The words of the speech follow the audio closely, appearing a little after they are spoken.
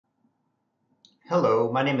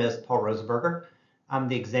Hello, my name is Paul Rosenberger. I'm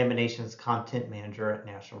the Examinations Content Manager at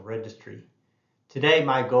National Registry. Today,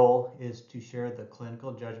 my goal is to share the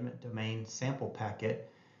Clinical Judgment Domain Sample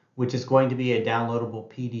Packet, which is going to be a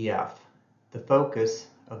downloadable PDF. The focus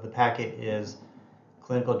of the packet is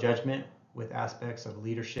clinical judgment with aspects of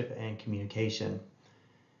leadership and communication.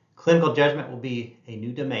 Clinical judgment will be a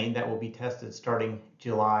new domain that will be tested starting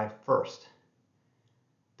July 1st.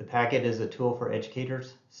 The packet is a tool for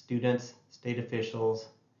educators, students, state officials,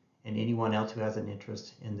 and anyone else who has an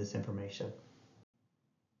interest in this information.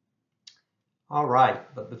 All right,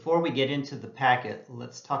 but before we get into the packet,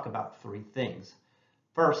 let's talk about three things.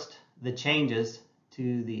 First, the changes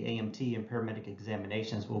to the AMT and paramedic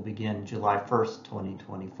examinations will begin July 1st,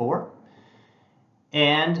 2024.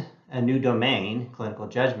 And a new domain, clinical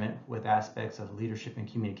judgment, with aspects of leadership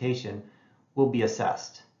and communication, will be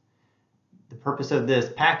assessed. The purpose of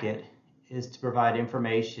this packet is to provide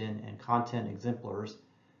information and content exemplars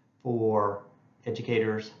for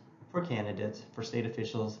educators, for candidates, for state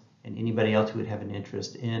officials, and anybody else who would have an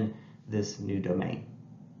interest in this new domain.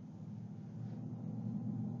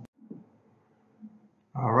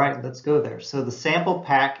 All right, let's go there. So the sample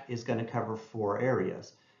pack is going to cover four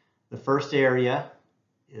areas. The first area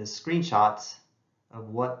is screenshots of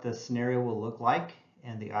what the scenario will look like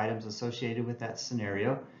and the items associated with that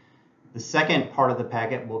scenario. The second part of the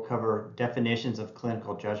packet will cover definitions of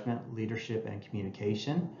clinical judgment, leadership, and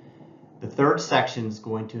communication. The third section is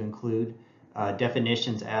going to include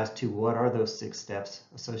definitions as to what are those 6 steps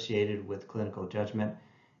associated with clinical judgment.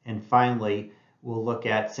 And finally, we'll look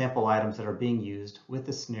at sample items that are being used with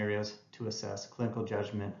the scenarios to assess clinical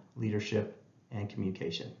judgment, leadership, and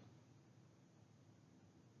communication.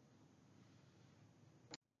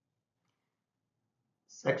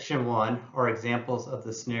 Section 1 are examples of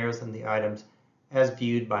the scenarios and the items as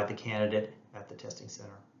viewed by the candidate at the testing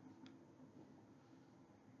center.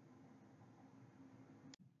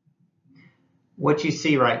 What you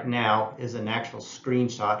see right now is an actual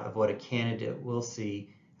screenshot of what a candidate will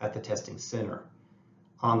see at the testing center.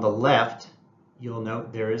 On the left, you'll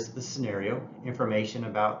note there is the scenario, information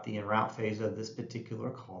about the en route phase of this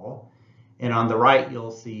particular call. And on the right,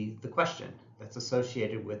 you'll see the question that's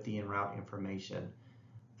associated with the en route information.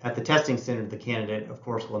 At the testing center, the candidate, of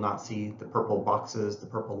course, will not see the purple boxes, the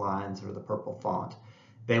purple lines, or the purple font.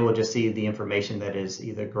 They will just see the information that is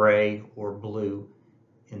either gray or blue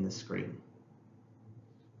in the screen.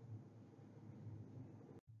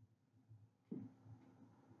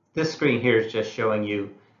 This screen here is just showing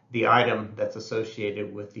you the item that's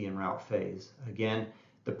associated with the en route phase. Again,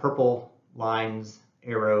 the purple lines,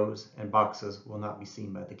 arrows, and boxes will not be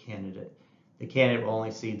seen by the candidate. The candidate will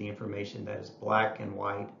only see the information that is black and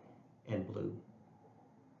white and blue.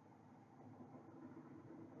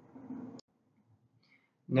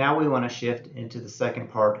 Now we want to shift into the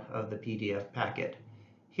second part of the PDF packet.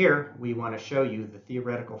 Here we want to show you the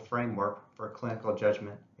theoretical framework for clinical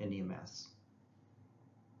judgment in EMS.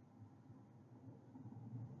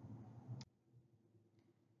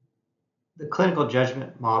 The clinical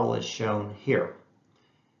judgment model is shown here.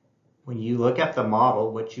 When you look at the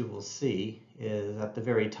model, what you will see is at the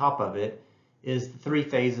very top of it is the 3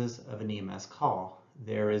 phases of an EMS call.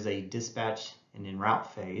 There is a dispatch and en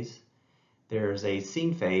route phase, there's a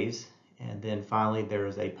scene phase, and then finally there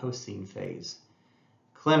is a post-scene phase.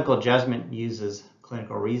 Clinical judgment uses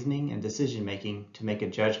clinical reasoning and decision making to make a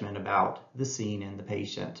judgment about the scene and the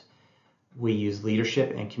patient. We use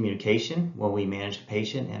leadership and communication when we manage a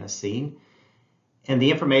patient and a scene. And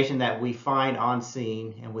the information that we find on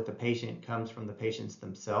scene and with the patient comes from the patients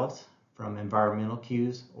themselves, from environmental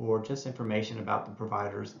cues, or just information about the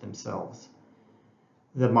providers themselves.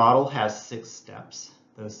 The model has 6 steps.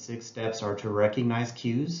 Those 6 steps are to recognize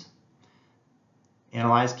cues,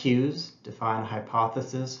 analyze cues, define a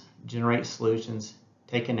hypothesis, generate solutions,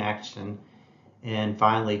 take an action, and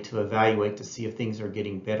finally to evaluate to see if things are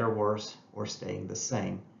getting better, worse, or staying the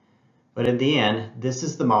same. But in the end, this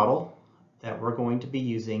is the model that we're going to be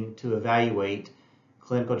using to evaluate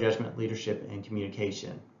clinical judgment, leadership, and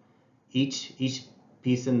communication. Each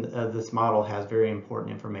piece of this model has very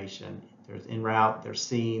important information. There's en route, there's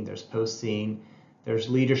scene, there's post-scene, there's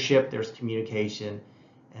leadership, there's communication,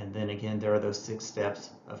 and then again, there are those 6 steps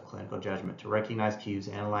of clinical judgment: to recognize cues,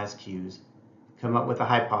 analyze cues, come up with a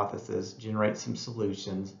hypothesis, generate some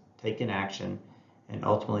solutions, take an action, and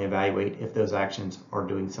ultimately evaluate if those actions are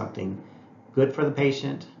doing something good for the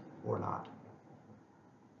patient or not.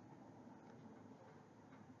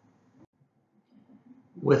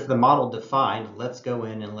 With the model defined, let's go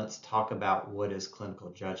in and let's talk about what is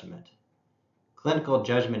clinical judgment. Clinical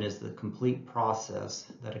judgment is the complete process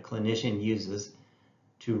that a clinician uses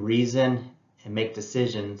to reason and make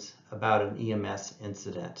decisions about an EMS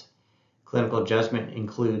incident. Clinical judgment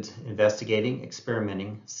includes investigating,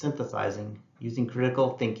 experimenting, synthesizing, using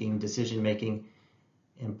critical thinking, decision-making,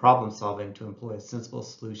 and problem-solving to employ a sensible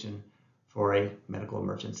solution for a medical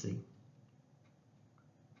emergency.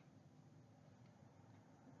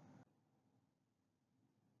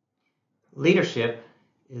 Leadership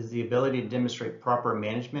is the ability to demonstrate proper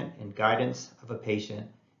management and guidance of a patient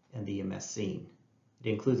in the EMS scene. It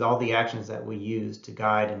includes all the actions that we use to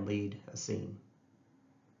guide and lead a scene.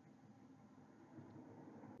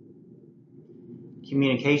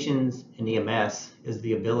 Communications in EMS is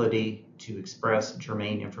the ability to express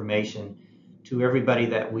germane information to everybody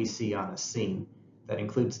that we see on a scene. That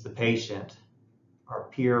includes the patient, our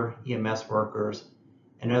peer EMS workers,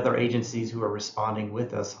 and other agencies who are responding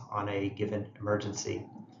with us on a given emergency.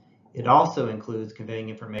 It also includes conveying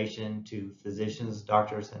information to physicians,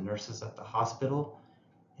 doctors, and nurses at the hospital,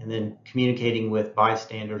 and then communicating with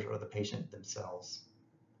bystanders or the patient themselves.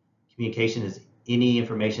 Communication is any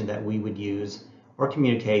information that we would use or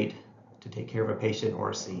communicate to take care of a patient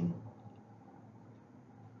or a scene.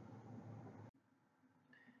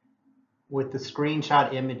 With the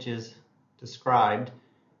screenshot images described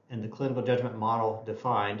and the clinical judgment model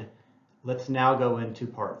defined, let's now go into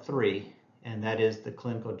part 3, and that is the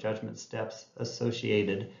clinical judgment steps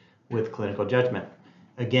associated with clinical judgment.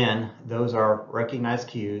 Again, those are recognize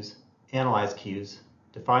cues, analyze cues,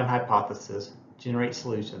 define hypothesis, generate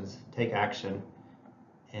solutions, take action,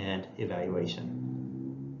 and evaluation.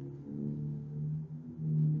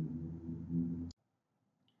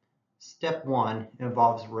 Step 1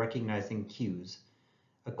 involves recognizing cues.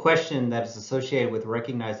 A question that is associated with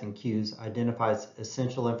recognizing cues identifies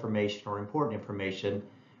essential information or important information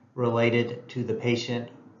related to the patient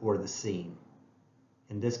or the scene.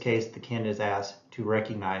 In this case, the candidate is asked to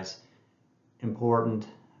recognize important,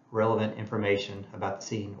 relevant information about the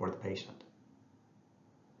scene or the patient.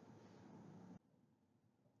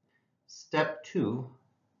 Step 2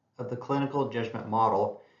 of the clinical judgment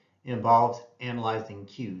model involves analyzing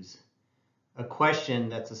cues. A question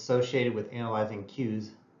that's associated with analyzing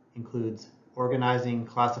cues includes organizing,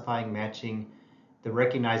 classifying, matching the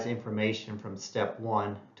recognized information from step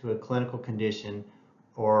 1 to a clinical condition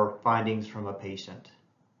or findings from a patient.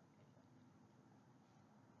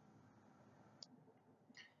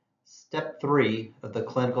 Step 3 of the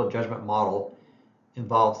clinical judgment model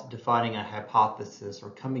involves defining a hypothesis or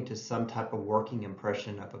coming to some type of working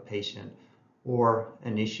impression of a patient or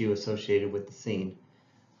an issue associated with the scene.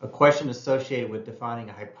 A question associated with defining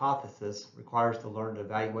a hypothesis requires the learner to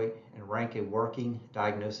evaluate and rank a working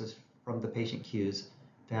diagnosis from the patient cues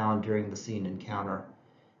found during the scene encounter.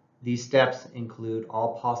 These steps include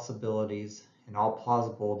all possibilities and all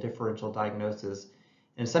plausible differential diagnoses,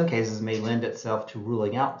 and in some cases may lend itself to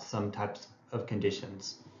ruling out some types of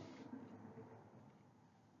conditions.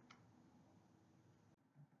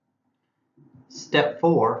 Step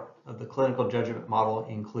 4 of the clinical judgment model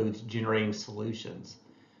includes generating solutions.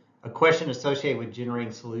 A question associated with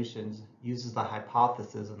generating solutions uses the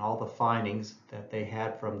hypothesis and all the findings that they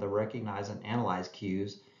had from the recognize and analyze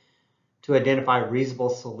cues to identify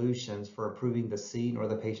reasonable solutions for improving the scene or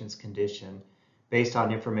the patient's condition based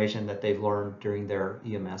on information that they've learned during their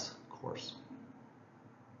EMS course.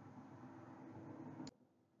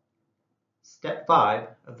 Step 5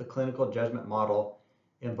 of the clinical judgment model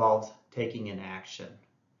involves taking an action.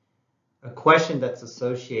 A question that's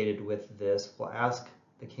associated with this will ask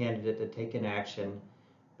the candidate to take an action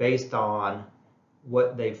based on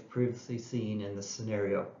what they've previously seen in the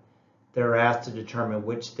scenario. They're asked to determine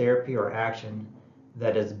which therapy or action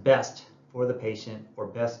that is best for the patient or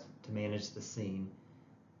best to manage the scene.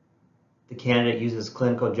 The candidate uses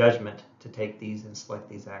clinical judgment to take these and select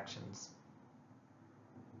these actions.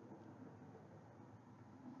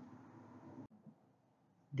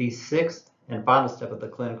 The sixth and final step of the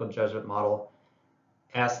clinical judgment model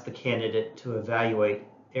asks the candidate to evaluate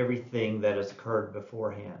everything that has occurred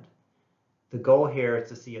beforehand. The goal here is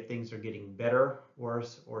to see if things are getting better,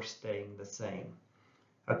 worse, or staying the same.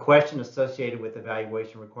 A question associated with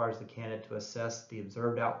evaluation requires the candidate to assess the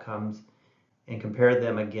observed outcomes and compare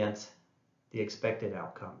them against the expected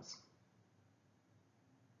outcomes.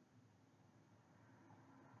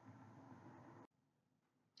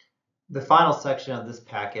 The final section of this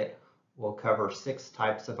packet will cover 6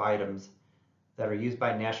 types of items that are used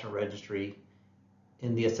by National Registry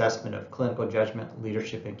in the assessment of clinical judgment,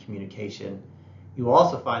 leadership, and communication. You will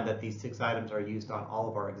also find that these 6 items are used on all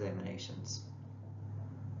of our examinations.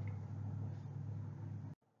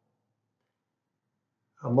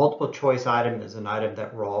 A multiple choice item is an item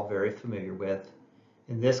that we're all very familiar with.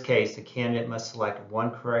 In this case, the candidate must select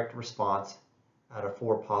one correct response out of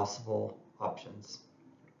 4 possible options.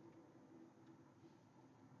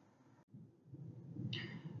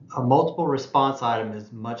 A multiple response item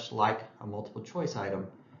is much like a multiple choice item,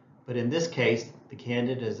 but in this case, the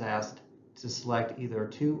candidate is asked to select either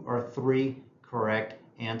 2 or 3 correct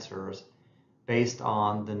answers based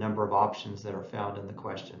on the number of options that are found in the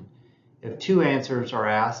question. If 2 answers are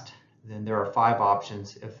asked, then there are 5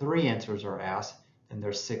 options. If 3 answers are asked, then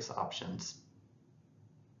there's 6 options.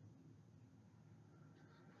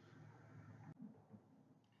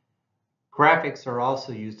 Graphics are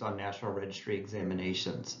also used on National Registry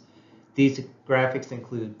examinations. These graphics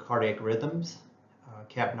include cardiac rhythms,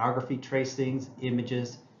 capnography tracings,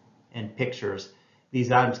 images, and pictures.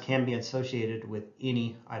 These items can be associated with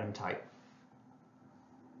any item type.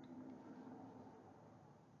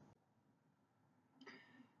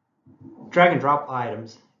 Drag and drop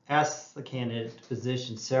items asks the candidate to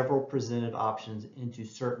position several presented options into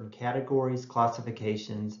certain categories,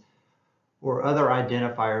 classifications, or other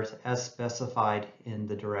identifiers as specified in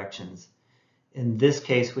the directions. In this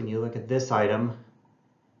case, when you look at this item,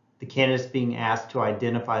 the candidate is being asked to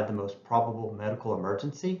identify the most probable medical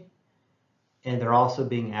emergency, and they're also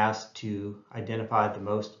being asked to identify the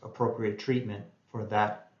most appropriate treatment for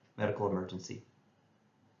that medical emergency.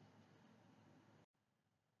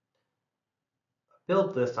 A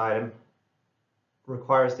build list item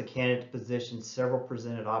requires the candidate to position several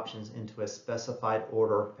presented options into a specified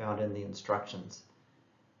order found in the instructions.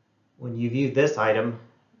 When you view this item,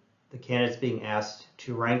 the candidate is being asked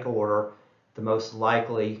to rank order the most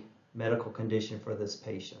likely medical condition for this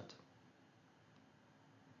patient.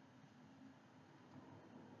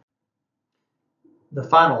 The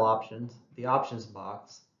final options, the options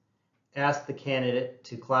box, ask the candidate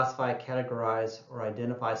to classify, categorize, or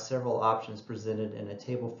identify several options presented in a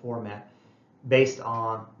table format based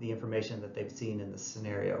on the information that they've seen in the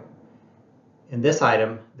scenario. In this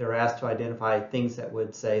item, they're asked to identify things that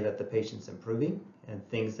would say that the patient's improving and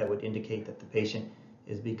things that would indicate that the patient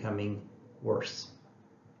is becoming worse.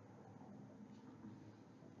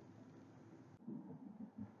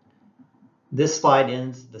 This slide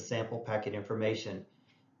ends the sample packet information.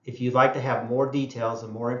 If you'd like to have more details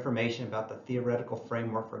and more information about the theoretical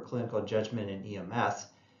framework for clinical judgment in EMS,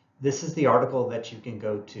 this is the article that you can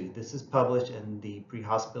go to. This is published in the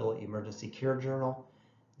Pre-Hospital Emergency Care Journal.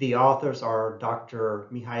 The authors are Dr.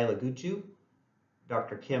 Mihaela Guju,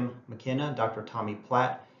 Dr. Kim McKenna, Dr. Tommy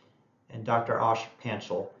Platt, and Dr. Ash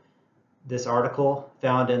Panchal. This article,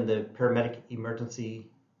 found in the Paramedic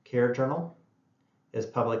Emergency Care Journal, is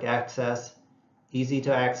public access, easy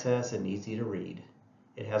to access, and easy to read.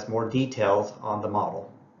 It has more details on the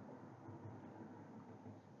model.